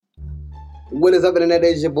What is up, internet?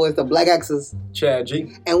 It's your boys, the Black X's, Chad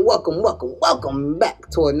G. And welcome back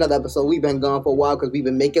to another episode. We've been gone for a while because we've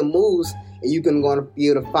been making moves. And you can go on be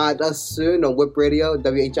able to find us soon on Whip Radio,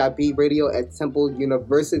 WHIP Radio at Temple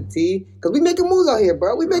University. Because we making moves out here,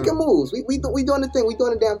 bro. We making moves. We doing the thing. We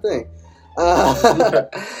doing the damn thing.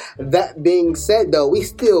 That being said, though, we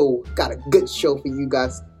still got a good show for you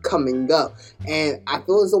guys coming up, and I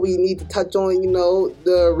feel as though we need to touch on,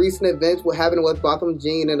 the recent events we're having with Botham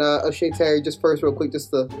Jean and O'Shea Terry. Just first, real quick,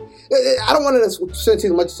 I don't want to spend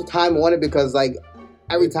too much time on it because, like,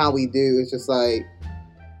 every time we do, it's just like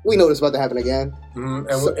we know this is about to happen again. And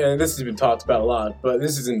this has been talked about a lot, but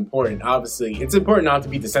this is important. Obviously, it's important not to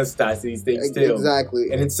be desensitized to these things too. Exactly,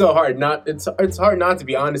 and it's so hard not. It's hard not to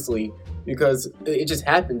be, honestly, because it just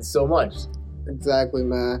happens so much. Exactly,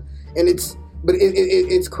 man, and it's. But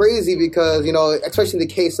it's crazy because, especially in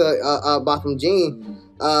the case of Botham Jean,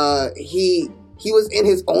 he was in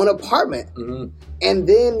his own apartment. Mm-hmm. And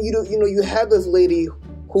then, you have this lady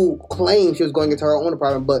who claimed she was going into her own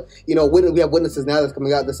apartment. But, we have witnesses now that's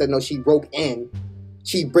coming out that said, no, she broke in.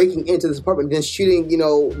 She breaking into this apartment and then shooting,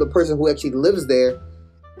 the person who actually lives there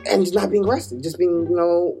and just not being arrested. Just being,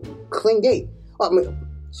 clean gate. I mean,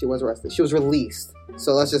 she was arrested. She was released.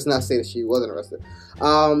 So let's just not say that she wasn't arrested.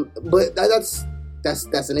 But that's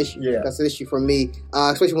an issue. Yeah. That's an issue for me,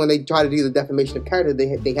 especially when they try to do the defamation of character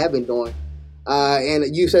they have been doing.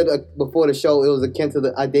 And you said before the show it was akin to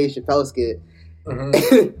the Dave Chappelle skit.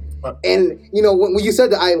 Mm-hmm. And when you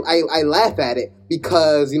said that, I laugh at it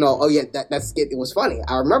because that skit, it was funny.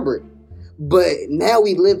 I remember it. But now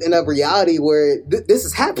we live in a reality where this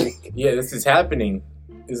is happening. Yeah, this is happening.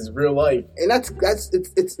 This is real life, and it's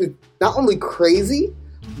not only crazy,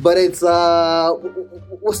 but it's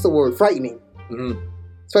what's the word? Frightening. Mm-hmm.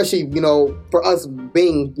 Especially for us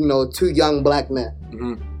being two young black men.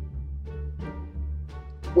 Mm-hmm.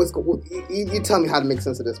 You tell me how to make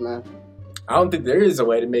sense of this, man. I don't think there is a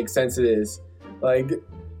way to make sense of this. Like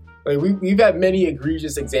we've had many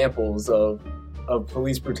egregious examples of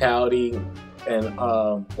police brutality and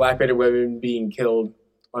black-bearded women being killed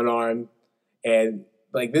unarmed, and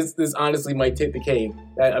like this honestly might tip the cake.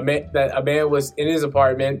 That a man was in his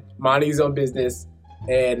apartment, minding his own business,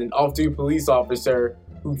 and an off-duty police officer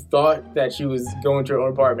who thought that she was going to her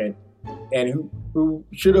own apartment, and who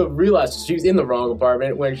should have realized she was in the wrong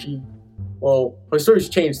apartment when her story's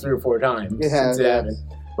changed 3 or 4 times since it happened.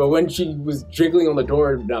 But when she was jiggling on the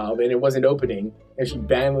doorknob and it wasn't opening, and she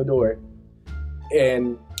banged the door,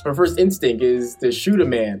 and her first instinct is to shoot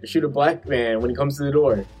a black man when he comes to the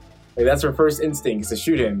door. Like, that's her first instinct, is to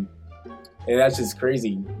shoot him. And that's just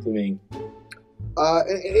crazy to me.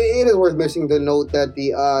 It is worth mentioning to note that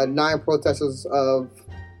the 9 protesters of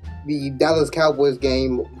the Dallas Cowboys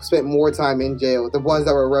game spent more time in jail. The ones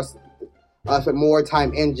that were arrested spent more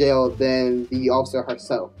time in jail than the officer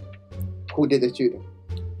herself who did the shooting.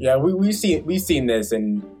 Yeah, we've seen this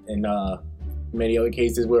in many other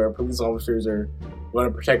cases where police officers want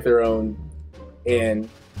to protect their own, and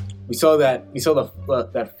we saw that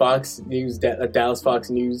Fox News, that Dallas Fox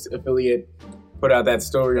News affiliate, put out that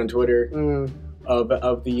story on Twitter of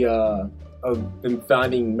them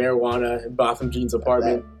finding marijuana in Botham Jean's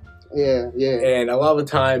apartment. Yeah. And a lot of the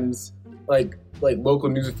times, like local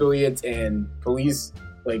news affiliates and police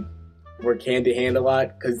work hand in hand a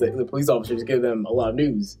lot because the police officers give them a lot of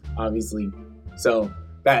news, obviously. So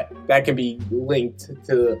that can be linked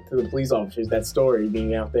to the police officers, that story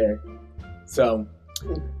being out there. So.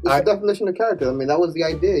 It's the definition of character. I mean, that was the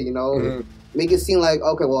idea, Mm-hmm. Make it seem like,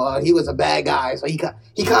 okay, well, he was a bad guy, so he kind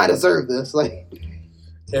of deserved this.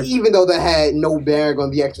 Even though that had no bearing on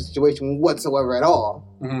the actual situation whatsoever at all.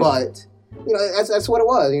 Mm-hmm. But, that's what it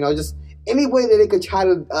was. Just any way that they could try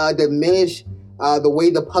to diminish the way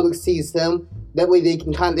the public sees him, that way they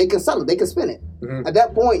can sell it, they can spin it. Mm-hmm. At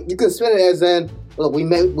that point, you can spin it as in, look, we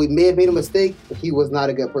may have made a mistake, but he was not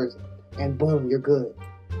a good person. And boom, you're good.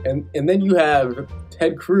 And then you have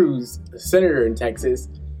Ted Cruz, a senator in Texas,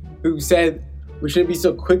 who said we shouldn't be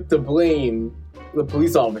so quick to blame the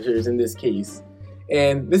police officers in this case.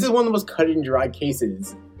 And this is one of the most cut and dry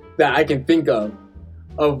cases that I can think of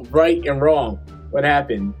right and wrong, what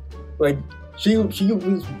happened. Like, she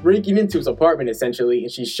was breaking into his apartment, essentially,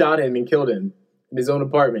 and she shot him and killed him in his own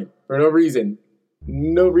apartment for no reason.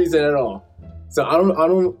 No reason at all. So I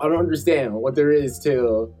don't understand what there is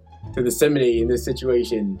to disseminate in this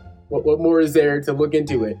situation. What more is there to look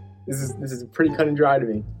into it? This is pretty cut and dry to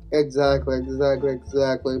me. Exactly.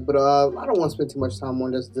 But I don't want to spend too much time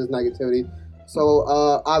on this negativity. So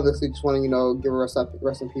obviously, just want to give a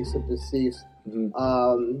rest in peace to the deceased.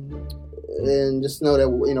 Mm-hmm. And just know that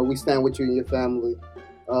we stand with you and your family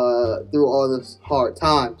through all this hard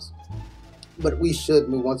times. But we should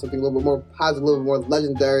move on to something a little bit more positive, a little bit more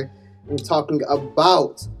legendary. I'm talking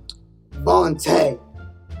about Vontae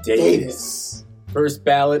Davis. First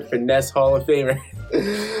ballot Finesse Hall of Famer.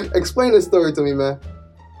 Explain the story to me, man.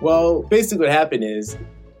 Well, basically what happened is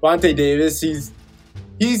Vontae Davis, he's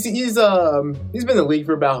been in the league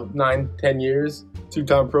for about 9-10 years.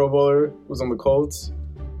 2-time Pro Bowler, was on the Colts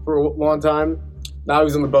for a long time. Now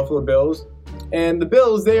he's on the Buffalo Bills. And the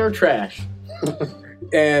Bills, they are trash.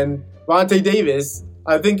 And Vontae Davis,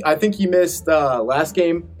 I think he missed last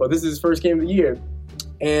game, but this is his first game of the year.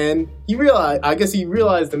 And he realized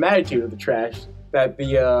the magnitude of the trash that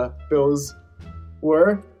the Bills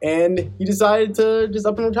were, and he decided to just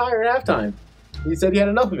up and retire at halftime. He said he had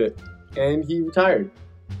enough of it, and he retired.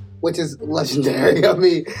 Which is legendary. I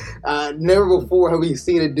mean, never before have we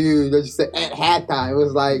seen a dude that just said at halftime. It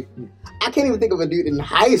was like, I can't even think of a dude in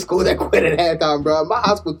high school that quit at halftime, bro. My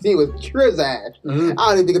high school team was Triz ass. Mm-hmm. I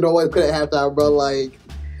don't even think of no one quit at halftime, bro. Like,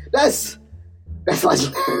 that's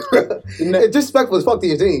legendary, bro. It's disrespectful as fuck to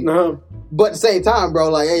your team. Uh-huh. But at the same time,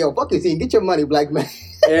 bro, like, hey, yo, fuck your team. Get your money, black man.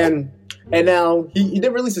 And now, he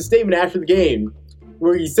did release a statement after the game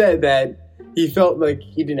where he said that he felt like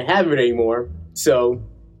he didn't have it anymore, so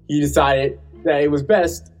he decided that it was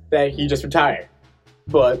best that he just retire.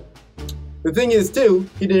 But the thing is, too,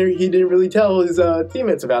 he didn't really tell his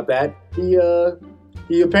teammates about that.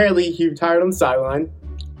 He apparently retired on the sideline,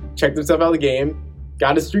 checked himself out of the game,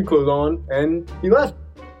 got his street clothes on, and he left.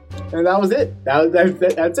 And that was it.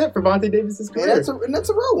 That's it for Vontae Davis' career. And that's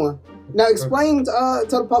a real one. Now explain to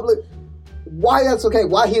the public why that's okay.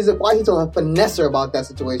 Why he's a finesser about that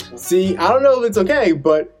situation. See, I don't know if it's okay,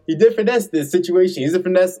 but he did finesse this situation. He's a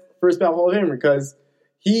finesse first ballot Hall of Famer because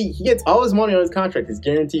he gets all his money on his contract. It's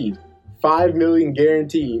guaranteed. $5 million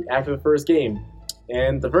guaranteed after the first game.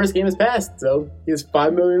 And the first game is passed, so he has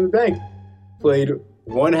 $5 million in the bank. Played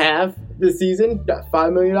one half this season, got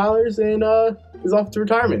 $5 million, and is off to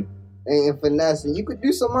retirement. And finesse, and you could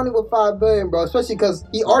do some money with $5 billion, bro. Especially because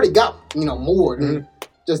he already got more than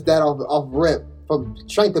just that off rip from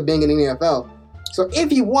strength of being in the NFL. So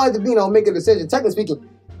if he wanted to make a decision, technically speaking,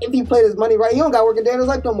 if he played his money right, he don't got to work a day in his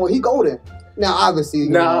life no more. He golden. Now,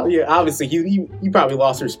 obviously, obviously, he probably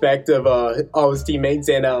lost respect of all his teammates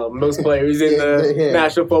and most players in the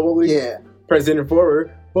National Football League, president and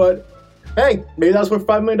forward. But hey, maybe that was worth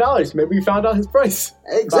 $5 million. Maybe he found out his price.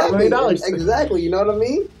 Exactly. $5 million. Exactly. You know what I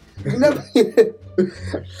mean?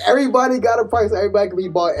 Everybody got a price. Everybody can be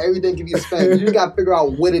bought. Everything can be spent. You just got to figure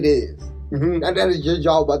out what it is. Mm-hmm. That is your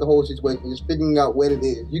job about the whole situation. Just figuring out what it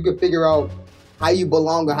is. You can figure out how you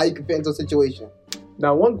belong or how you can fit into a situation.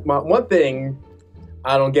 Now, one thing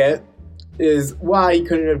I don't get is why he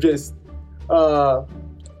couldn't have just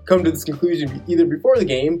come to this conclusion either before the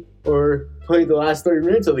game or played the last 30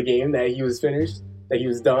 minutes of the game that he was finished, that he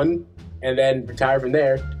was done, and then retired from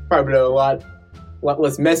there. Probably a lot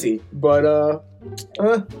less messy. But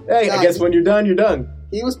hey, I guess when you're done, you're done.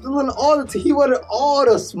 He was feeling he wanted all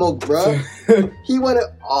the smoke, bro. He wanted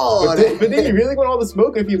all but did he really want all the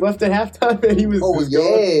smoke if he left at halftime and he was Oh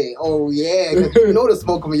yeah. Because you know the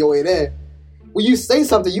smoke coming your way there. When you say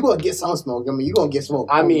something, you gonna get some smoke. I mean, you gonna get smoke.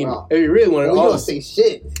 I mean, if you really wanted you gonna say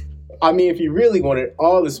shit. I mean, if you really wanted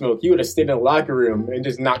all the smoke, you would have stayed in the locker room and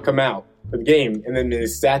just not come out for the game and then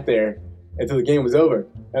just sat there until the game was over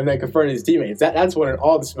and then confronted his teammates. That's wanted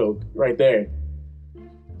all the smoke right there.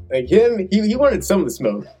 Like him, he wanted some of the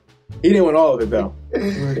smoke. He didn't want all of it, though.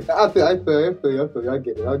 I feel you. I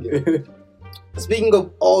get it. Speaking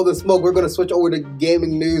of all the smoke, we're going to switch over to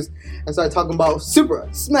gaming news and start talking about Super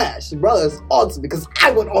Smash Brothers Ultimate because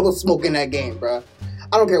I want all the smoke in that game, bro.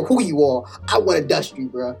 I don't care who you are. I want to dust you,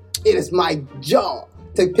 bro. It is my job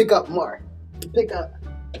to pick up more.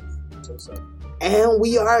 And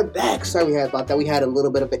we are back. Sorry about that. We had a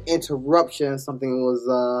little bit of an interruption. Something was...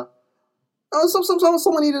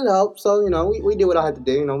 someone needed help, so we did what I had to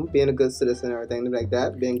do. Being a good citizen and everything like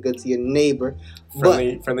that, being good to your neighbor.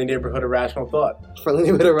 Friendly neighborhood irrational thought. Friendly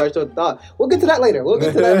neighborhood irrational thought. We'll get to that later.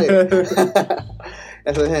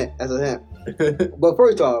 That's a hint. But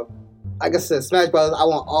first off, like I said, Smash Brothers. I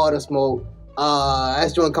want all the smoke.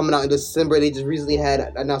 That's joint coming out in December. They just recently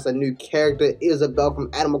announced a new character, Isabelle from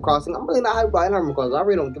Animal Crossing. I'm really not hyped about Animal Crossing. I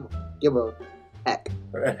really don't give a heck.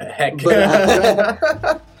 But,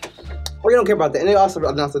 we don't care about that. And they also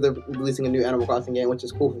announced that they're releasing a new Animal Crossing game, which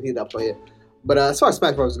is cool for people that play it. But as far as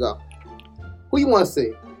Smash Bros. Go, who you want to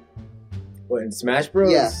see? What, in Smash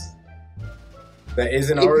Bros? Yes. That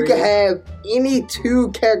isn't if already... If you could have any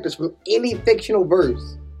two characters from any fictional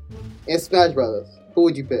verse in Smash Bros., who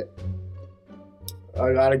would you pick?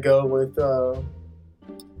 I gotta go with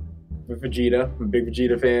Vegeta. I'm a big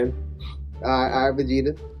Vegeta fan. Alright,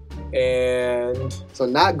 Vegeta. And so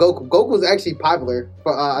not Goku. Goku was actually popular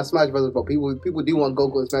for Smash Brothers, but people do want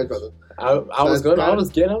Goku in Smash Brothers. I was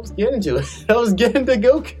getting to it. I was getting to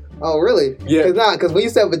Goku. Oh really? Yeah. Because when you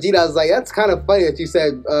said Vegeta, I was like, that's kind of funny that you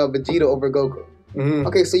said Vegeta over Goku. Mm-hmm.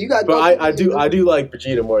 Okay, so you got. But Goku. I do like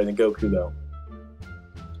Vegeta more than Goku though.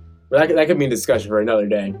 But that could be a discussion for another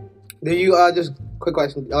day. Do you just quick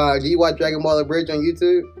question? Do you watch Dragon Ball Abridged on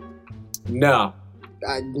YouTube? No.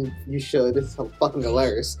 You should. This is so fucking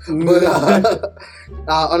hilarious. But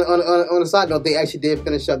on a side note, they actually did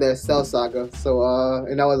finish up their Cell Saga. So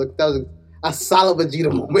and that was a solid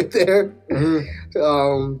Vegeta moment there.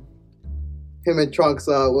 Mm-hmm. Him and Trunks,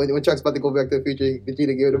 when Trunks about to go back to the future,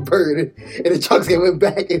 Vegeta gave it a bird, and then Trunks gave it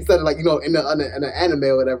back instead of in the anime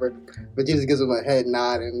or whatever. Vegeta gives him a head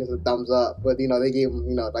nod and just a thumbs up. But they gave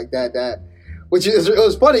him like that, which it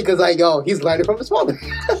was funny because he's learning from his father.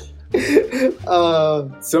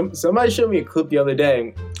 Somebody showed me a clip the other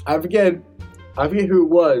day. I forget who it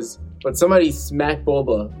was, but somebody smacked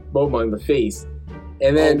Bulma in the face,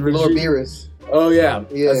 and then Lord Beerus. Oh yeah,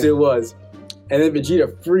 that's who it was. And then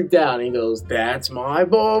Vegeta freaked out and he goes, "That's my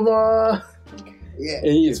Bulma." Yeah, and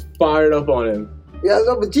he just fired up on him. Yeah,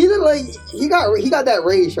 so Vegeta he got that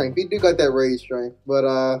rage strength. He do got that rage strength, but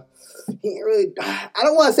he ain't really. I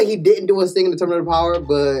don't want to say he didn't do his thing in the Tournament of Power,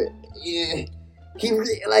 but yeah. He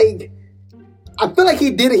I feel like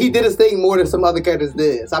he did his thing more than some other characters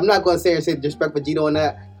did. So I'm not going to say disrespect Vegeta on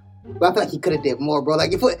that, but I feel like he could have did more, bro.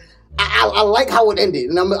 Like I like how it ended,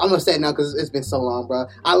 and I'm gonna say it now because it's been so long, bro.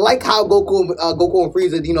 I like how Goku and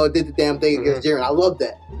Frieza, did the damn thing against Jiren. I love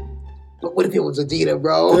that. But what if it was Vegeta,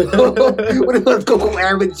 bro? What if it was Goku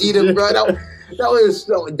and Vegeta, bro? That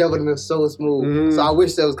would have been so smooth. Mm-hmm. So I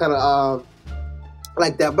wish that was kind of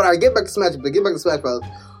like that. But all right, get back to Smash Brothers.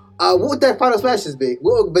 What would that final smashes be?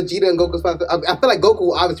 What would Vegeta and Goku's final? I feel like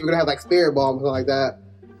Goku obviously we're gonna have Spirit Bomb or something like that.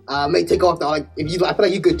 May take off I feel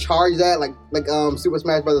like you could charge that like Super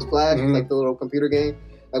Smash Brothers Flash, like the little computer game.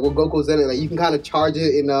 Like when Goku's in it, you can kind of charge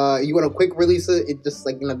it and you want to quick release it. It just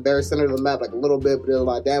in the very center of the map, a little bit, but it does a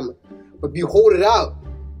lot of damage. But if you hold it out,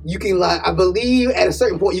 you can I believe at a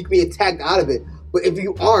certain point you can be attacked out of it. But if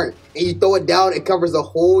you aren't and you throw it down, it covers the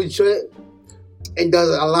whole shit and does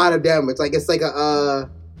a lot of damage. It's like a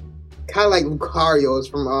kind of like Lucario's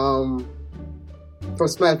from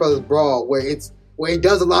Smash Brothers Brawl, where it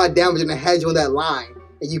does a lot of damage and it has you on that line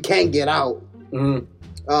and you can't get out. Mm-hmm.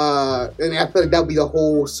 And I feel like that would be the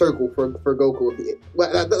whole circle for Goku.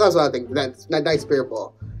 That's what I think. That's nice Spirit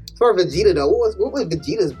Ball. As far as Vegeta though, what would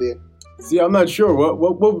Vegeta's be? See, I'm not sure. What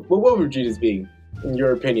would Vegeta's be, in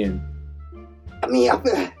your opinion? I mean,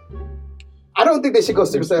 I don't think they should go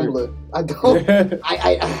Super Saiyan Blue. I don't.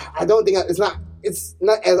 I don't think it's not as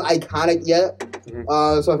iconic yet.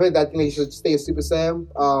 Mm-hmm. So I think they should stay in Super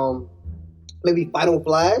Saiyan. Maybe Final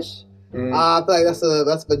Flash. Mm-hmm. I feel like that's a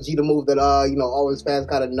Vegeta move that all his fans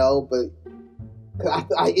kind of know, but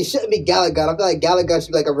it shouldn't be Galaga. I feel like Galaga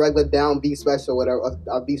should be like a regular down B special, whatever,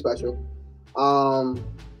 a B special.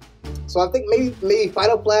 So I think maybe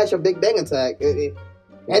Final Flash or Big Bang Attack. It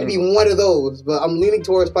had to be one of those, but I'm leaning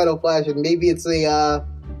towards Final Flash, and maybe it's a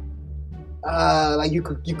you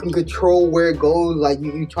can control where it goes. Like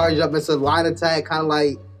you charge it up, it's a line attack, kind of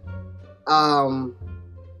like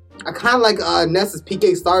Ness's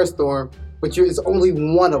PK Starstorm, but it's only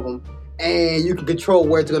one of them, and you can control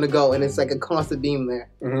where it's gonna go, and it's like a constant beam there.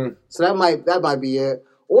 Mm-hmm. So that might be it,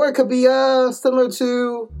 or it could be similar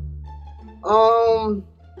to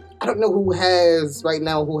I don't know who has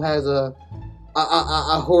a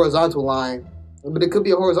horizontal line, but it could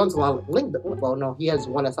be a horizontal line. Link. Well, no, he has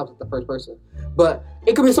one that stops at the first person, but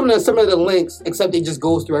it could be something that's similar to Link's, except it just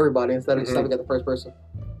goes through everybody instead of just stopping at the first person.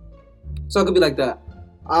 So it could be like that.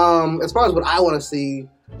 As far as what I want to see,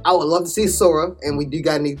 I would love to see Sora, and we do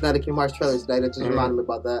got another Kingdom Hearts trailer today that just reminded me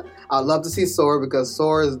about that. I'd love to see Sora because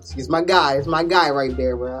he's my guy. It's my guy right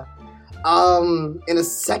there, bro. And the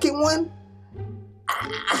second one,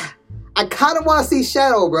 I kind of want to see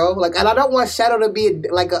Shadow, bro. And I don't want Shadow to be a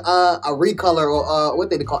recolor or what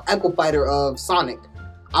they call Echo Fighter of Sonic.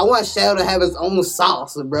 I want Shadow to have his own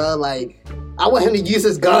sauce, bro. I want him to use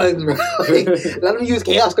his guns, bro. Let him use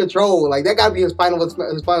Chaos Control. That gotta be his final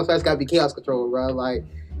smash. Gotta be Chaos Control, bro.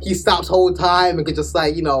 He stops whole time and can just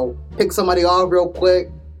pick somebody off real quick.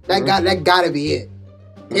 That gotta be it.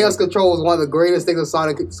 Chaos Control is one of the greatest things of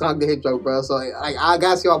Sonic the Hedgehog, bro. So I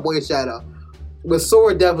gotta see our boy Shadow. But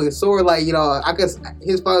Sora definitely. Sora, I guess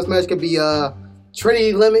his final smash could be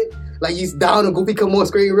Trinity Limit. He's down and Goofy come on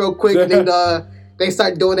screen real quick, and then they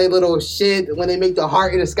start doing their little shit when they make the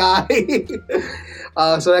heart in the sky.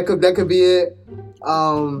 So that could be it.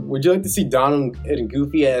 Would you like to see Donald and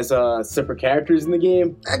Goofy as separate characters in the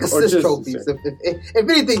game? Like assist trophies. If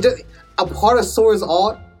anything, just a part of Sora's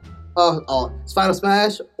art, Final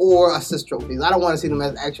Smash, or assist trophies. I don't want to see them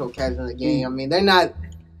as actual characters in the game. I mean, they're not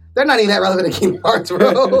even that relevant in Kingdom Hearts,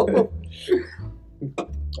 bro.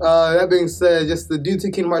 That being said, just due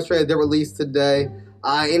to Kingdom Hearts trailer they released today,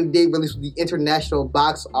 and they released the international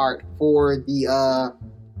box art for the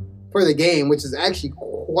game, which is actually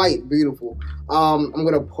quite beautiful. I'm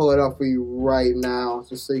gonna pull it up for you right now,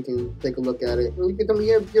 just so you can take a look at it. And you can tell me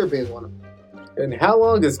your opinion on it. And how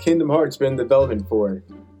long has Kingdom Hearts been in development for?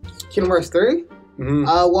 Kingdom Hearts 3? Mm-hmm.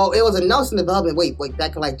 Well, it was announced in development. Wait,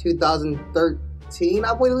 back in like 2013.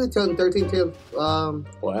 I believe 2013 too. Wow,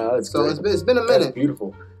 that's so great. it's been a minute. That's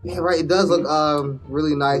beautiful. Yeah, right. It does look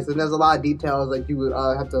really nice, and there's a lot of details like you would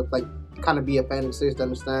have to like kind of be a fan of the series to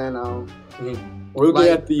understand. We're looking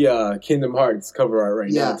at the Kingdom Hearts cover art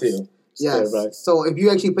right now too. Yes. So if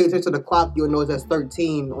you actually pay attention to the clock, you'll notice that's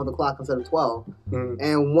 13 on the clock instead of 12.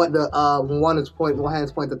 And what the one hand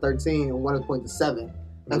is pointing to 13 and one is pointing to 7.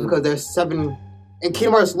 That's because there's 7 in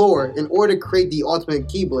Kingdom Hearts lore. In order to create the ultimate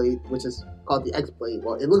Keyblade, which is called the X Blade,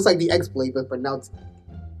 well, it looks like the X Blade but pronounced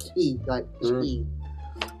key, like key.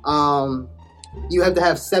 You have to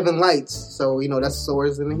have 7 lights, so that's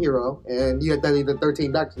Sora's and the hero, and you have to have the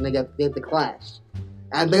 13 doctors, and they have to clash.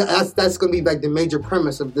 And that's going to be like the major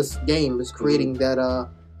premise of this game, is creating that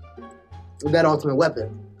ultimate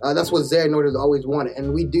weapon. That's what Xehanort has always wanted,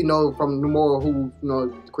 and we do know from Nomura, who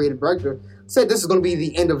the creative director, said this is going to be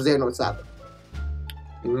the end of Xehanort's saga.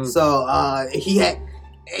 So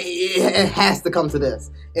it has to come to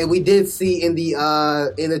this, and we did see in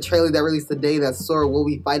the trailer that released today that Sora will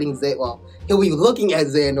be fighting he'll be looking at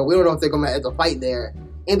Xehanort. We don't know if they're going to have to fight there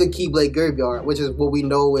in the Keyblade Graveyard, which is what we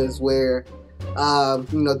know is where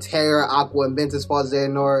Terra, Aqua, and Ventus fought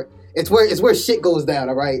Xehanort. It's where shit goes down.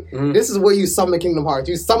 All right, this is where you summon Kingdom Hearts.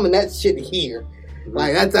 You summon that shit here.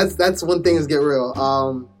 Like that's when things get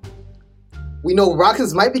real. We know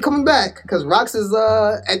Roxas might be coming back because Roxas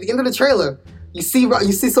at the end of the trailer. You see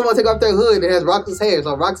someone take off their hood and it has Roxas' hair,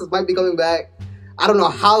 so Roxas might be coming back. I don't know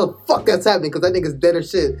how the fuck that's happening because I think it's dead as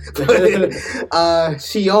shit. But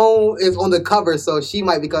Xion is on the cover, so she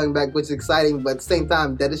might be coming back, which is exciting, but at the same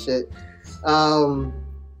time, dead as shit. Go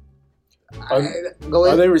ahead.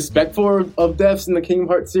 Are they respectful of deaths in the Kingdom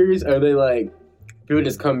Hearts series? Or are they like people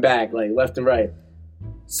just come back like left and right?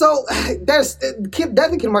 So death in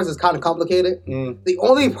Kingdom Hearts is kind of complicated. The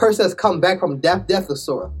only person that's come back from death is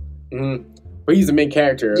Sora. But he's the main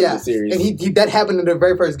character of the series, and he that happened in the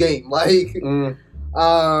very first game. Like,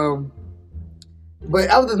 but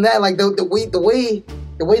other than that, like the way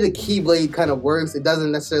the Keyblade kind of works, it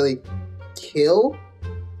doesn't necessarily kill.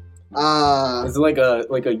 Is it like a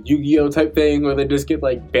Yu-Gi-Oh type thing where they just get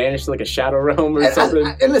like banished to like a shadow realm or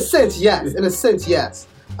something? In a sense, yes.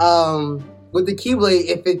 With the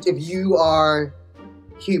Keyblade, if you are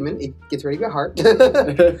human, it gets rid of your heart.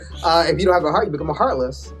 If you don't have a heart, you become a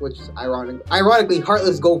heartless, which is ironic. Ironically,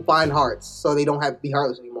 heartless go find hearts, so they don't have to be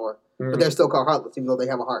heartless anymore. But they're still called heartless, even though they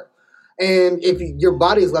have a heart. And if your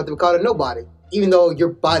body is left, they're called a nobody, even though your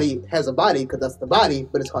body has a body, because that's the body,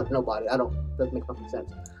 but it's called a nobody. Doesn't make fucking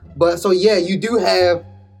sense. But so yeah,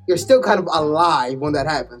 you're still kind of alive when that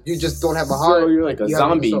happens. You just don't have a heart. So you're like a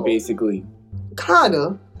zombie, basically.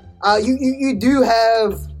 Kinda.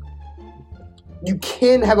 You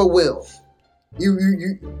can have a will.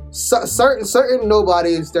 Certain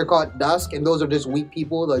nobodies, they're called dusk, and those are just weak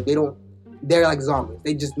people. Like they're like zombies.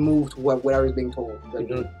 They just move to whatever's being told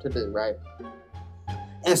to do, right?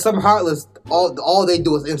 And some heartless, all they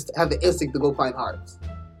do is have the instinct to go find hearts.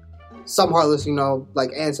 Some heartless,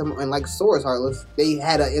 like Sora's heartless, they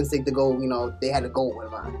had an instinct to go, they had a goal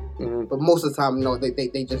in mind. But most of the time, they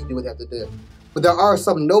just do what they have to do. But there are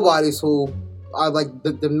some nobodies who are like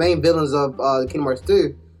the main villains of Kingdom Hearts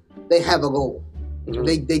 2. They have a goal.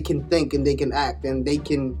 They can think and they can act and they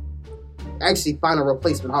can actually find a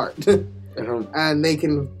replacement heart. And they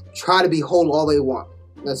can try to be whole all they want.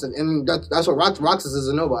 That's what Roxas is,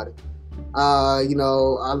 a nobody.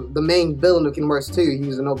 The main villain of Kingdom Hearts 2,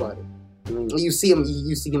 he's a nobody. You see him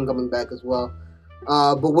coming back as well.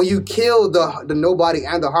 But when you kill the nobody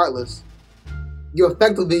and the heartless, you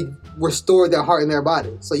effectively restore their heart in their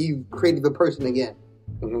body. So you created the person again.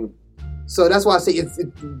 So that's why I say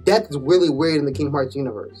death is really weird in the Kingdom Hearts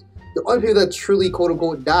universe. The only people that truly quote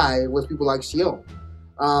unquote die was people like Xion,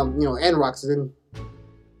 and Roxas, and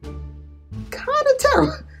kind of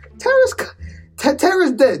Terra. Terra's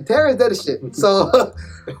dead. Terra's dead as shit. So,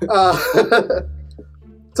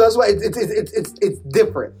 so that's why it's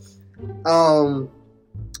different. So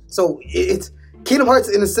it's Kingdom Hearts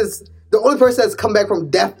in a sense. the only person that's come back from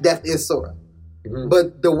death is Sora. Mm-hmm.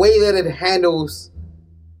 But the way that it handles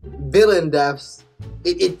villain deaths,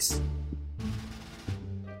 it's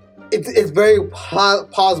very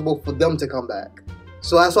possible for them to come back.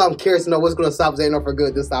 So that's why I'm curious to know what's going to stop Xehanort for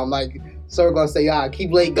good this time. Like, Sora going to say,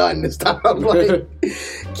 Keyblade gun this time. Like,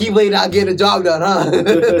 Keyblade not getting the job done,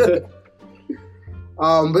 huh?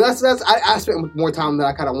 But that's I spent more time than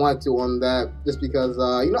I kind of wanted to on that, just because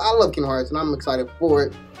I love Kingdom Hearts and I'm excited for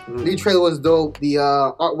it. Mm-hmm. The new trailer was dope. The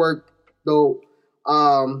artwork dope.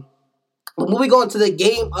 But moving on to the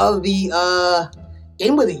game of the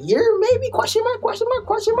year, maybe? Question mark?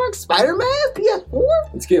 Spider-Man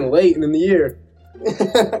PS4. It's getting late in the year.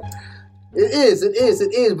 It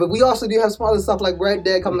is. But we also do have some other stuff like Red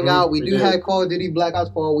Dead coming out. We do have Call of Duty Black Ops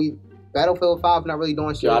 4. Battlefield 5 not really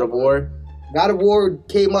doing shit. God of War. God of War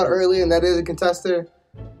came out early, and that is a contester.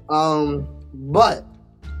 But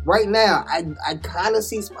right now, I kind of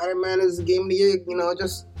see Spider-Man as a game of the year.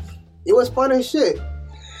 It was fun as shit.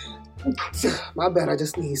 My bad, I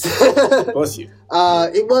just sneezed. Bless you.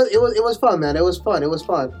 It was fun, man. It was fun.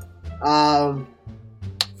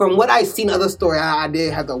 From what I seen other story, I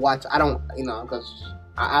did have to watch. I don't, because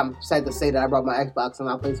I'm sad to say that I brought my Xbox and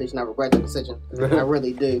my PlayStation. I regret the decision. I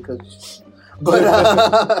really did, but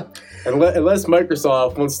unless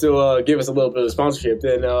Microsoft wants to give us a little bit of sponsorship,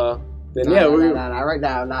 then right now,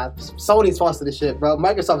 Sony sponsor the shit, bro.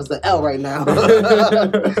 Microsoft is the L right now.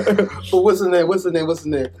 But what's the name?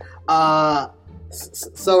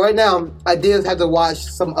 So right now, I did have to watch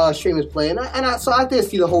some streamers play, and I did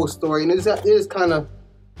see the whole story, and it is kind of.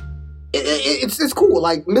 It's cool.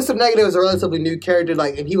 Like, Mr. Negative is a relatively new character.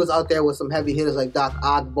 Like, and he was out there with some heavy hitters like Doc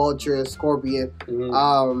Ock, Vulture, Scorpion.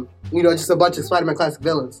 Mm-hmm. Just a bunch of Spider-Man classic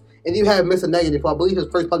villains. And you have Mr. Negative, who I believe his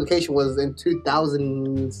first publication was in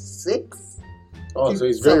 2006. Oh, so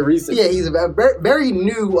he's very recent. Yeah, he's a very, very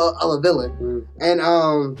new of a villain. And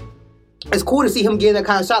it's cool to see him getting that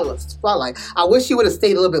kind of spotlight. I wish he would have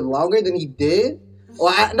stayed a little bit longer than he did.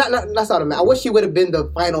 Or that's not what I meant. I wish he would have been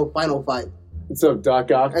the final fight. Instead of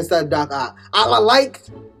Doc Ock. I saw the Doc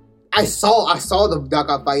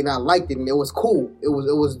Ock fight and I liked it and it was cool. It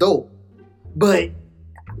was dope. But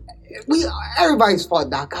everybody's fought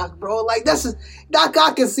Doc Ock, bro. Like, Doc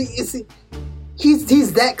Ock is he's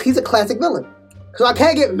a classic villain. So I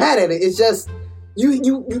can't get mad at it. It's just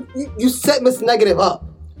you set Mr. Negative up.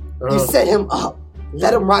 You set him up.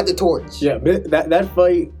 Let him ride the torch. Yeah, that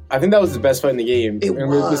fight, I think that was the best fight in the game. It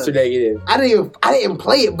was. Mr. Negative. I didn't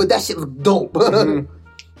play it, but that shit was dope. Mm-hmm.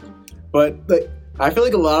 But I feel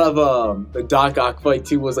like a lot of the Doc Ock fight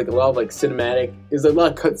too was like a lot of like cinematic. There's a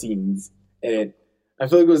lot of cutscenes in it. I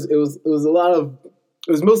feel like it was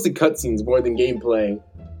mostly cutscenes more than gameplay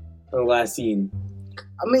on the last scene.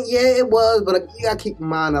 I mean, yeah, it was, but you gotta keep in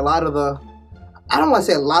mind I don't want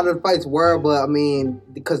to say a lot of the fights were, but I mean,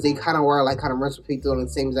 because they kind of were like kind of rinse repeat doing the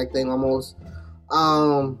same exact thing almost.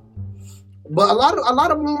 But a lot of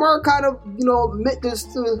them were kind of, meant this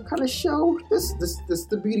to kind of show this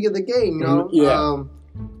the beauty of the game, Yeah.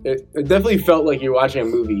 It definitely felt like you're watching a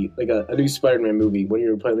movie, like a new Spider-Man movie when you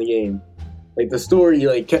were playing the game. Like, the story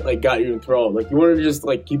got you enthralled. Like, you wanted to just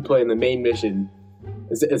keep playing the main mission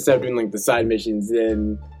instead of doing the side missions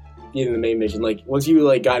and getting the main mission. Like, once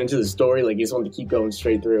you got into the story, you just wanted to keep going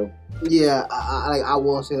straight through. Yeah, I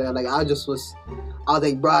will say that. I was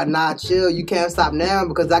like, bro, nah, chill. You can't stop now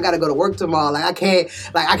because I gotta go to work tomorrow. I can't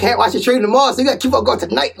watch the stream tomorrow. So you gotta keep on going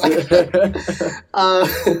tonight.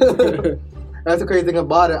 That's the crazy thing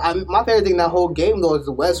about it. My favorite thing in that whole game though is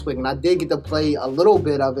the web swing, and I did get to play a little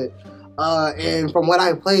bit of it. And from what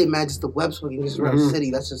I played, man, just the web swinging just around the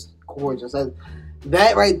city, that's just gorgeous.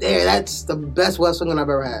 That right there, that's the best web swinging I've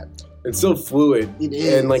ever had. It's so fluid. It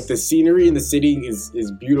is. And the scenery in the city is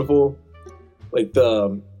beautiful.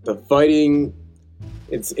 The fighting,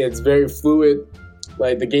 it's very fluid.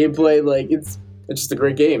 The gameplay, it's just a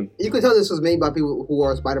great game. You can tell this was made by people who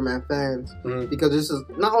are Spider-Man fans, because this is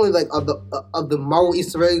not only of the Marvel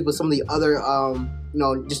Easter eggs, but some of the other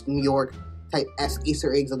just New York type-esque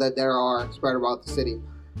Easter eggs that there are spread about the city,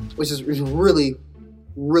 which is really,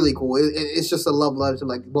 really cool. It's just a love letter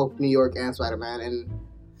to both New York and Spider-Man, and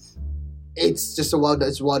it's just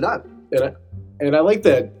it's well done. And I like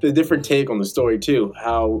the different take on the story too.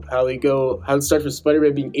 How it starts with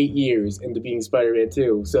Spider-Man being 8 years into being Spider-Man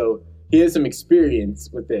 2. So he has some experience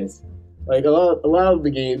with this. A lot of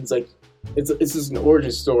the games, it's just an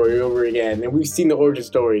origin story over again, and we've seen the origin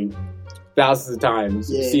story thousands of times.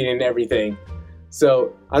 Yeah. We've seen it in everything.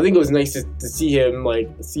 So I think it was nice to see him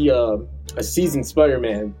see a seasoned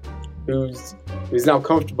Spider-Man who's now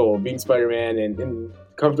comfortable being Spider-Man and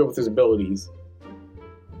comfortable with his abilities.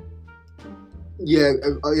 Yeah,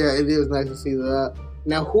 it is nice to see that.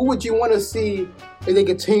 Now, who would you want to see if they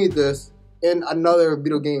continue this in another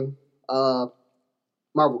video game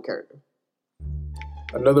Marvel character?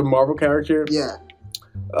 Another Marvel character? Yeah.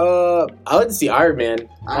 I like to see Iron Man.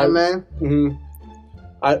 Iron Man? Mm-hmm.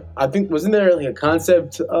 I think, wasn't there like a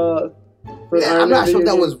concept for I'm not sure if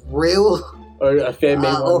that was real. Or a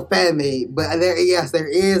fan-made one? Or fan-made. But there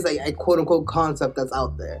is a quote-unquote concept that's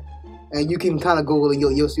out there. And you can kind of Google it,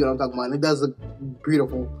 you'll see what I'm talking about. And it does look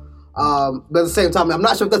beautiful. But at the same time, I'm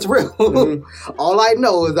not sure if that's real. Mm-hmm. All I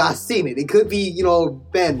know is I've seen it. It could be,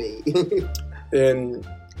 fan-made. And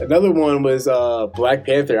another one was Black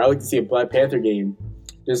Panther. I like to see a Black Panther game.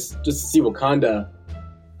 Just to see Wakanda.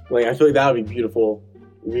 Like, I feel like that would be beautiful.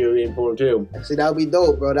 Really important too. Actually, that would be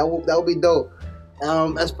dope, bro. That would be dope.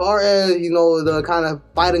 As far as the kind of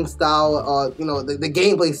fighting style, the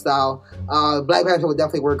gameplay style, Black Panther would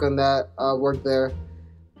definitely work on that. Work there.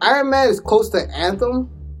 Iron Man is close to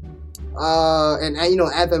Anthem, and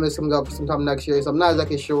Anthem is coming up sometime next year, so I'm not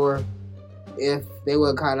exactly sure if they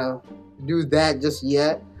will kind of do that just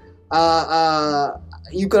yet.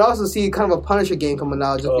 You could also see kind of a Punisher game coming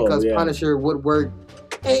out just because Punisher would work.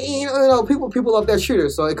 And, people love that shooter,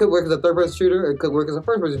 so it could work as a third-person shooter. It could work as a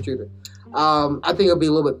first-person shooter. I think it'll be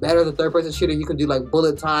a little bit better as a third-person shooter. You can do like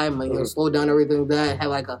bullet time, like slow down everything. That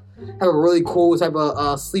have a really cool type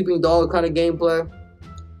of sleeping dog kind of gameplay.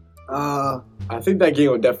 I think that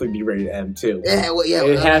game would definitely be rated M too. Yeah,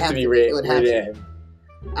 it has to be rated M.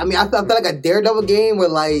 I mean, I feel like a Daredevil game where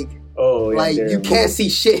you can't see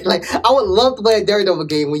shit. Like, I would love to play a Daredevil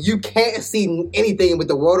game when you can't see anything with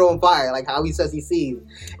the world on fire, like how he says he sees.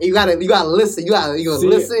 And you gotta listen. You gotta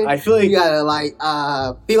listen. I feel like you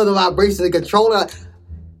gotta feel the vibrations and control it.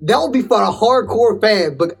 That would be for a hardcore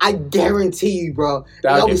fan, but I guarantee you, bro,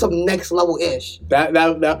 that'll be some next level ish. That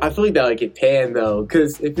I feel like that would get panned though,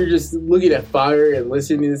 because if you're just looking at fire and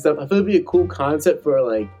listening and stuff, I feel it'd be a cool concept for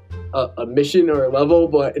like a mission or a level,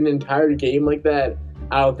 but an entire game like that.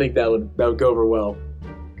 I don't think that would go over well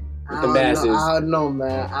with the masses. I don't know,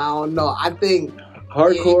 man. I don't know. I think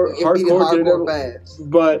hardcore fans.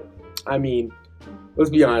 But I mean, let's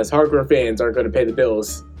be honest. Hardcore fans aren't going to pay the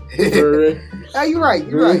bills. Yeah, you're right.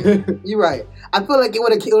 You're right. I feel like it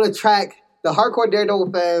would attract the hardcore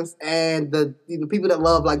Daredevil fans and the people that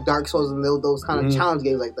love like Dark Souls and those kind of challenge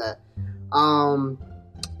games like that.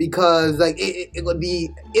 Because like it would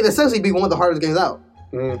essentially be one of the hardest games out.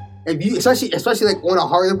 If you especially like on a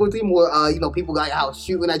hard difficulty where people got out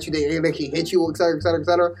shooting at you, they can hit you, etc., etc.,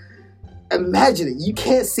 etc. Imagine it. You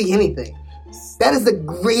can't see anything. That is the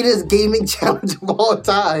greatest gaming challenge of all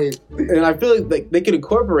time. And I feel like they can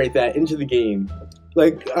incorporate that into the game.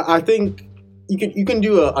 Like I think you can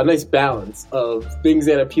do a nice balance of things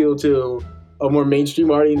that appeal to a more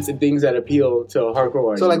mainstream audience and things that appeal to a hardcore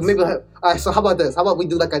audience. So like maybe all right. So how about this? How about we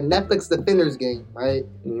do like a Netflix Defenders game, right?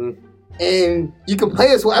 Mm-hmm. And you can play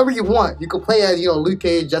as whoever you want. You can play as, Luke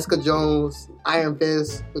Cage, Jessica Jones, Iron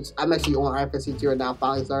Fist, which I'm actually on Iron Fist CT right now,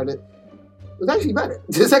 finally started. It's actually better.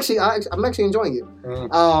 I'm actually enjoying it.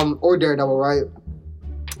 Or Daredevil, right?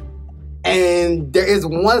 And there is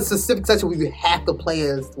one specific section where you have to play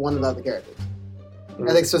as one of the other characters.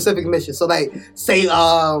 As like specific missions. So like, say,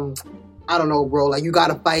 I don't know, bro, like you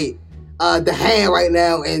gotta fight the Hand right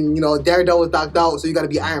now, and Daredevil is knocked out, so you gotta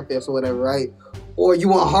be Iron Fist or whatever, right? Or you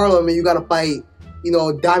want Harlem and you gotta fight,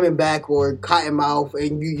 Diamondback or Cottonmouth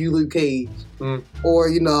and you Luke Cage. Or,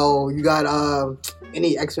 you got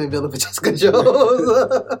any X-Men villain for Jessica Jones.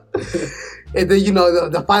 And then,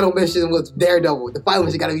 the final mission was Daredevil. The final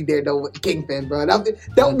mission gotta be Daredevil with Kingpin, bro.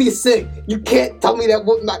 That would be sick. You can't tell me that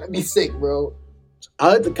would not be sick, bro.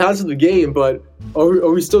 I like the concept of the game, but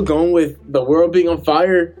are we still going with the world being on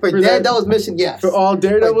fire? For Daredevil's mission, yes. For all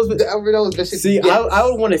Daredevil's mission, see, yes. I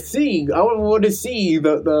would want to see. I would want to see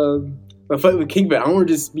the fight with Kingpin. I don't want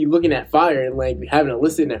to just be looking at fire and like having to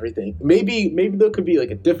listen and everything. Maybe there could be like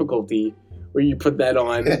a difficulty where you put that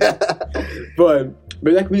on, but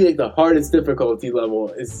that could be like the hardest difficulty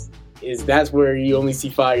level. Is that's where you only see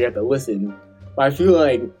fire, you have to listen. But I feel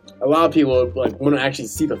like a lot of people like want to actually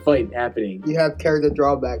see the fight happening. You have character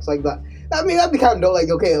drawbacks like that. I mean, that'd be kind of dope. Like,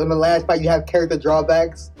 okay, in the last fight, you have character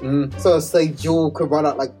drawbacks. So it's like Jessica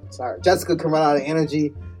can run out of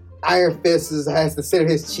energy. Iron Fist has to sit in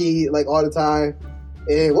his chi like all the time.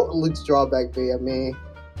 And what would Luke's drawback be? I mean,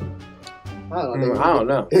 I don't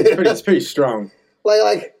know. It's pretty strong.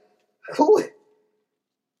 Like who?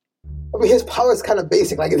 I mean, his power is kind of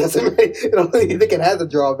basic. Like, it doesn't really, I don't really think it has a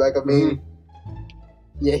drawback. I mean,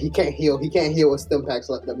 yeah, he can't heal. He can't heal with stim packs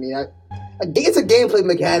left. I mean, it's a gameplay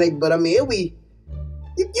mechanic, but I mean,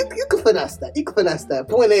 you can finesse that. You can finesse that.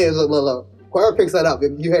 Point is, look, whoever picks that up,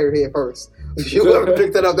 you heard it here first. Whoever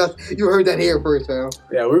picked that up, you heard that here first, fam.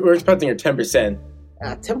 Yeah, we're expecting your 10%.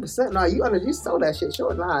 10%? Nah, you sold that shit.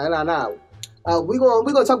 Sure, nah. We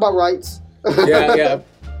gonna talk about rights. yeah.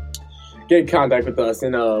 Get in contact with us,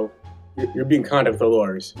 and you're being contact with the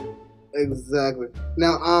lawyers. Exactly.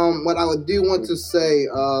 Now, what I do want to say,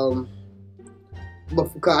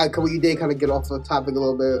 before we did kind of get off the topic a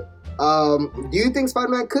little bit. Do you think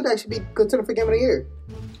Spider-Man could actually be considered for Game of the Year?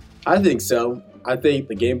 I think so. I think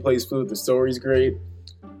the gameplay's fluid, the story's great.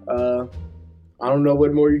 I don't know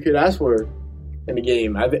what more you could ask for in the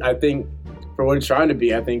game. I think for what it's trying to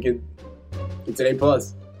be, I think it's an A+.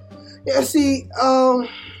 Yeah, see, I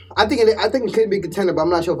think it could be a contender, but I'm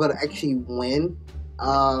not sure if it'll actually win.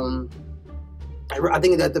 I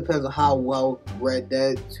think that depends on how well Red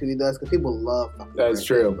Dead 2 does, because people love fucking That's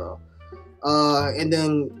Red true, Dead, bro. And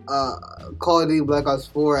then Call of Duty Black Ops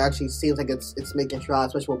 4 actually seems like it's making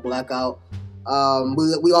strides, especially with Blackout.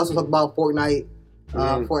 We also talked about Fortnite.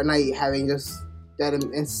 Fortnite having just that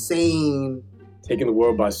insane, taking the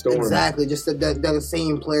world by storm. Exactly, just that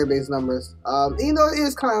insane player base numbers. It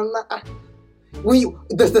is kind of not. When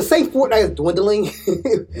the say Fortnite is dwindling,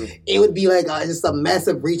 it would be like just a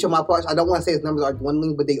massive reach on my part. I don't want to say its numbers are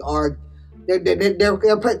dwindling, but they're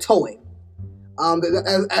plateauing.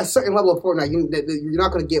 At a certain level of Fortnite, you're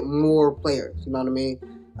not going to get more players. You know what I mean?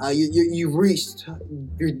 You've reached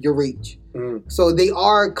your reach. So they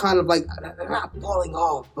are kind of like, they're not falling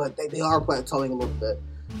off, but they are plateauing a little bit.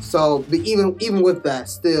 So but even with that,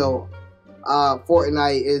 still,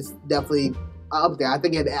 Fortnite is definitely up there. I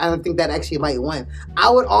think that actually might win. I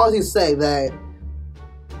would honestly say that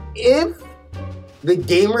if the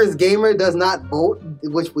gamer does not vote,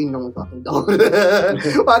 which we know fucking don't.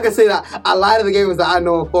 Well, I can say that a lot of the gamers that I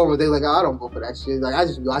know in forums, they're like, I don't vote for that shit. Like, I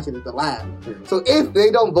just be watching it to laugh. So if they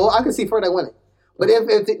don't vote, I can see Fortnite winning. But if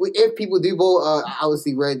people do vote, I would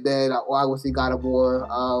see Red Dead, or I would see God of War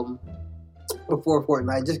before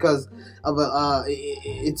Fortnite, just because of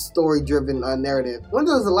its story-driven narrative. When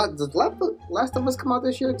does the Last of Us come out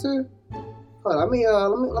this year too? Hold on,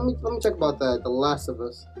 let me check about that. The Last of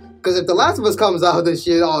Us, because if The Last of Us comes out this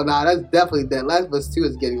year, that's definitely dead. Last of Us 2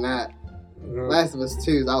 is getting that. Last of Us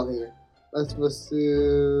 2 is out here. Last of Us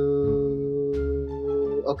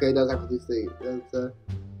 2. Okay, it does have release date.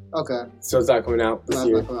 Okay. So it's not coming out this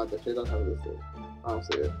year. It's not coming out this year. It doesn't have release date. I don't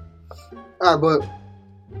see it. All right, but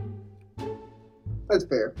that's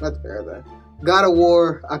fair. That's fair then. God of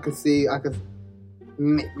War, I could see.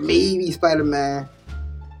 Maybe Spider-Man.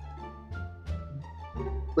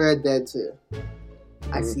 Red Dead 2.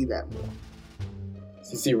 I see that more.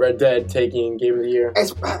 So you see Red Dead taking Game of the Year?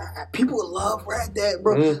 People love Red Dead,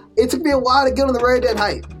 bro. It took me a while to get on the Red Dead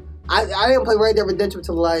hype. I didn't play Red Dead Redemption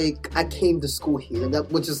until I came to school here,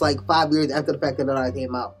 which is 5 years after the fact that I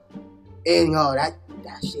came out. And that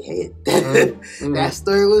shit hit. That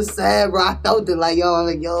story was sad, bro. I felt it my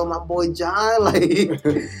boy John,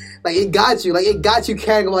 it got you. It got you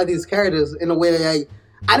caring about these characters in a way that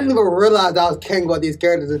I didn't even realize I was caring about these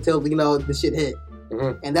characters until the shit hit.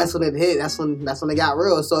 And that's when it hit. That's when they got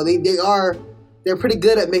real. So they're pretty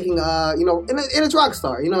good at making and it's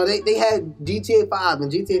Rockstar. They had GTA 5,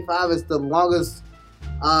 and GTA 5 is the longest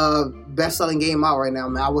best-selling game out right now,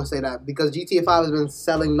 man. I would say that because GTA 5 has been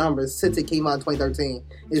selling numbers since it came out in 2013.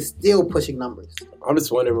 It's still pushing numbers. I'm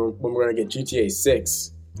just wondering when we're gonna get GTA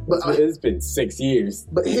 6. It's been 6 years.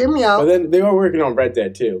 But hear me out. But then they are working on Red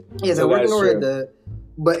Dead too. Yeah, they're working on Red Dead.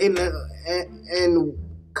 But and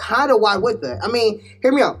kind of why with that? I mean,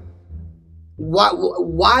 hear me out. Why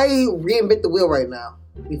reinvent the wheel right now?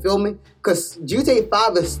 You feel me? Because GTA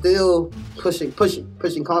 5 is still pushing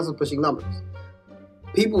consoles, pushing numbers.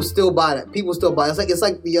 People still buy that. It's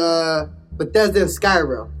like the Bethesda and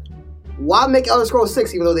Skyrim. Why make Elder Scrolls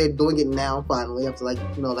 6 even though they're doing it now finally after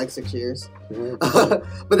 6 years? But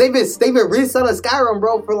they've been reselling Skyrim,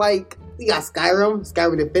 bro, for you got Skyrim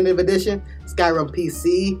Definitive Edition, Skyrim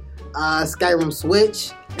PC, Skyrim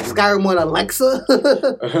Switch, Skyrim on Alexa,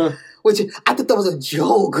 which I thought that was a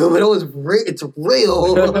joke, but it's real.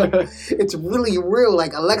 It's really real.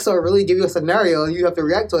 Alexa will really give you a scenario and you have to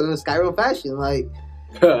react to it in a Skyrim fashion.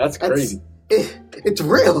 That's crazy. It's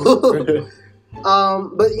real.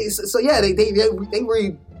 But so yeah, they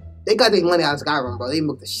got their money out of Skyrim, bro. They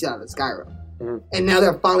milked the shit out of Skyrim, and now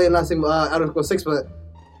they're finally announcing Elder Scrolls 6, but.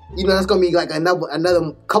 That's gonna be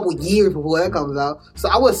another couple years before that comes out. So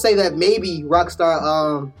I would say that maybe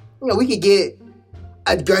Rockstar, we could get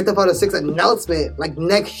a Grand Theft Auto 6 announcement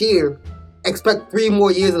next year. Expect 3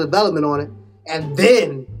 more years of development on it, and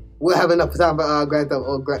then we'll have enough time for Grand Theft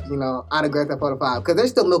Auto, out of Grand Theft Auto 5 because they're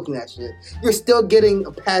still milking that shit. You're still getting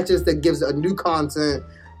patches that gives a new content.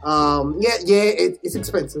 It's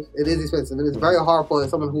expensive. It is expensive. It is very hard for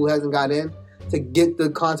someone who hasn't got in to get the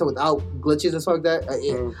content without glitches and stuff like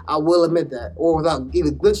that. I will admit that, or without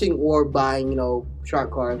either glitching or buying,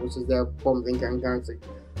 shark cards, which is their form of in-game currency.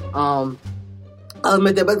 I'll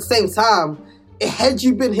admit that, but at the same time, had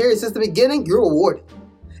you been here since the beginning, you're rewarded,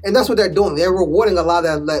 and that's what they're doing. They're rewarding a lot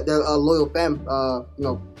of their loyal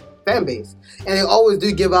fan base, and they always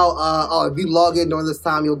do give out. If you log in during this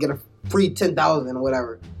time, you'll get a free 10,000 or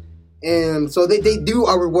whatever. And so they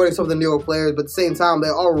are rewarding some of the newer players, but at the same time, they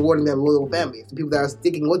are rewarding their loyal fan base, the people that are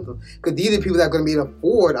sticking with them. Because these are the people that are going to be able to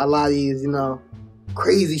afford a lot of these,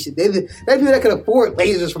 crazy shit. They're the people that can afford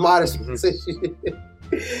lasers from outer space.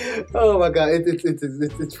 Oh my god,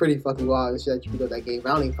 it's pretty fucking wild. The shit that you can do that game. I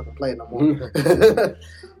don't even fucking play it no more.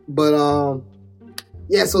 But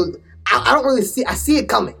yeah. So I don't really see. I see it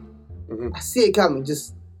coming. I see it coming.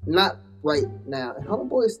 Just not right now. And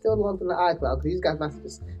homeboy is still logged in the iCloud because he's got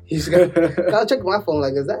messages. I'll check my phone.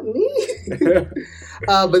 Like, is that me?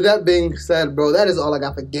 But that being said, bro, that is all I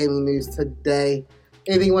got for gaming news today.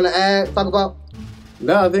 Anything you want to add? Talk about?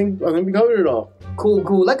 No, I think we covered it all.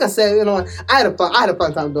 Cool. Like I said, I had a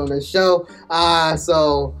fun time doing this show.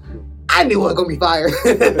 So I knew I was gonna be fired.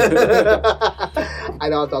 I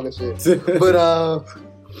know I'm talking shit, but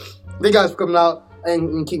thank you guys for coming out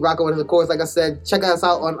and keep rocking with us. Of course, like I said, check us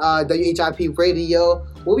out on WHIP Radio.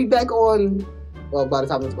 We'll be back on. Well, by the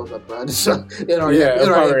time this goes up, bro, it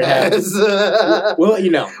already has. We'll let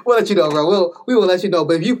you know. We'll let you know, bro. We will let you know.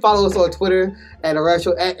 But if you follow us on Twitter at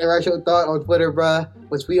Irrational Thought on Twitter, bro,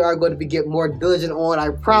 which we are going to be getting more diligent on, I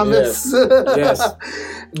promise. Yes.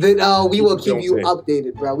 Then we will keep you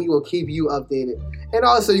updated, bro. We will keep you updated. And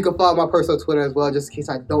also, you can follow my personal Twitter as well, just in case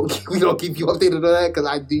we don't keep you updated on that, because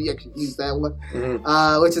I do actually use that one,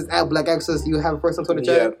 which is at Black XRSIS. You have a personal Twitter,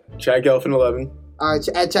 Chad? Yeah, Chad Gelfin 11. All right,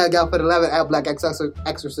 at Chad Gelfin 11 at Black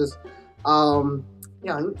XRSIS.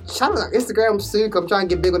 Shout out our Instagram too. I'm trying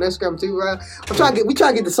to get big on Instagram too, bro. We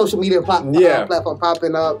try to get the social media platform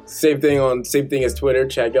popping up. Same thing as Twitter.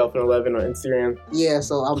 Chad Gelfin 11 on Instagram. Yeah,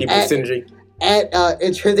 so I'm keep it synergy. At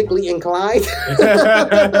intrinsically inclined.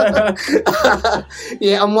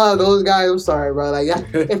 Yeah, I'm one of those guys. I'm sorry, bro. Like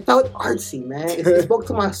it felt artsy, man. It spoke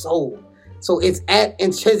to my soul. So it's at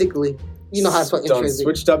intrinsically. You know how to spell intrinsic.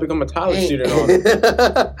 Switched up, become a college student on it.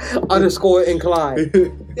 Underscore inclined.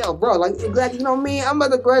 Yo, bro, like, exactly, you know me. I'm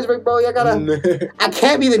about to graduate, bro. I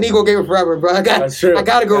can't be the Negro gamer forever, bro. That's true. I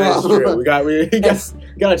gotta grow up. True. We gotta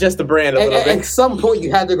adjust the brand a little bit. At some point,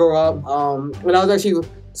 you have to grow up. When I was actually,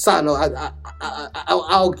 side note,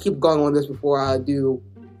 I'll keep going on this before I do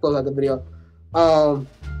close out the video.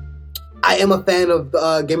 I am a fan of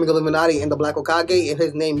Gaming Illuminati and the Black Okage, and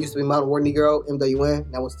his name used to be Mountain War Negro,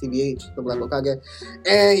 MWN. That was TBH, the Black Okage.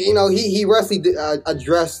 And, he recently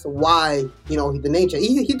addressed why, the name change.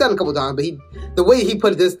 He done it a couple times, but the way he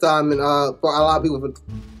put it this time, and for a lot of people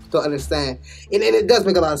to understand, and it does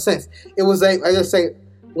make a lot of sense. It was like, I just say,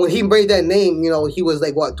 when he made that name, he was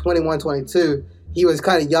like, 21, 22. He was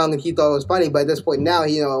kind of young, and he thought it was funny, but at this point now,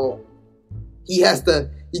 he has to...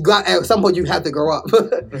 at some point, you have to grow up.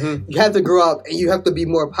 You have to grow up, and you have to be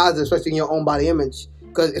more positive, especially in your own body image.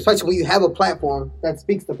 Because especially when you have a platform that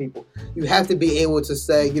speaks to people, you have to be able to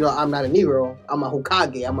say, I'm not a Negro, I'm a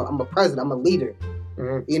Hokage, I'm a president, I'm a leader.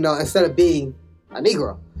 Instead of being a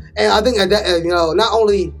Negro. And I think that not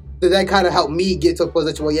only did that kind of help me get to a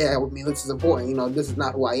position where, this is important. This is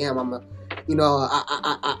not who I am. I'm a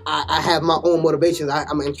I have my own motivations.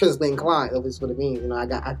 I'm intrinsically inclined. That's what it means.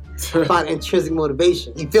 I find intrinsic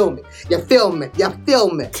motivation. You feel me? But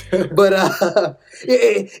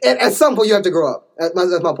at some point, you have to grow up.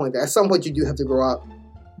 That's my point there. At some point, you do have to grow up.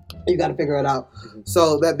 You got to figure it out.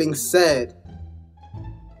 So that being said,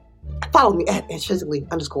 follow me at intrinsically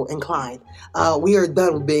 _inclined. We are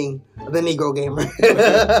done with being the Negro gamer.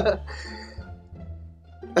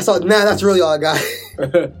 That's all. Now that's really all I got.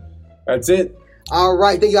 That's it. All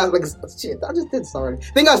right. Thank you guys. Shit, I just did this already.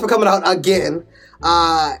 Thank you guys for coming out again.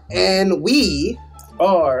 And we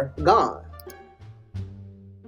are gone.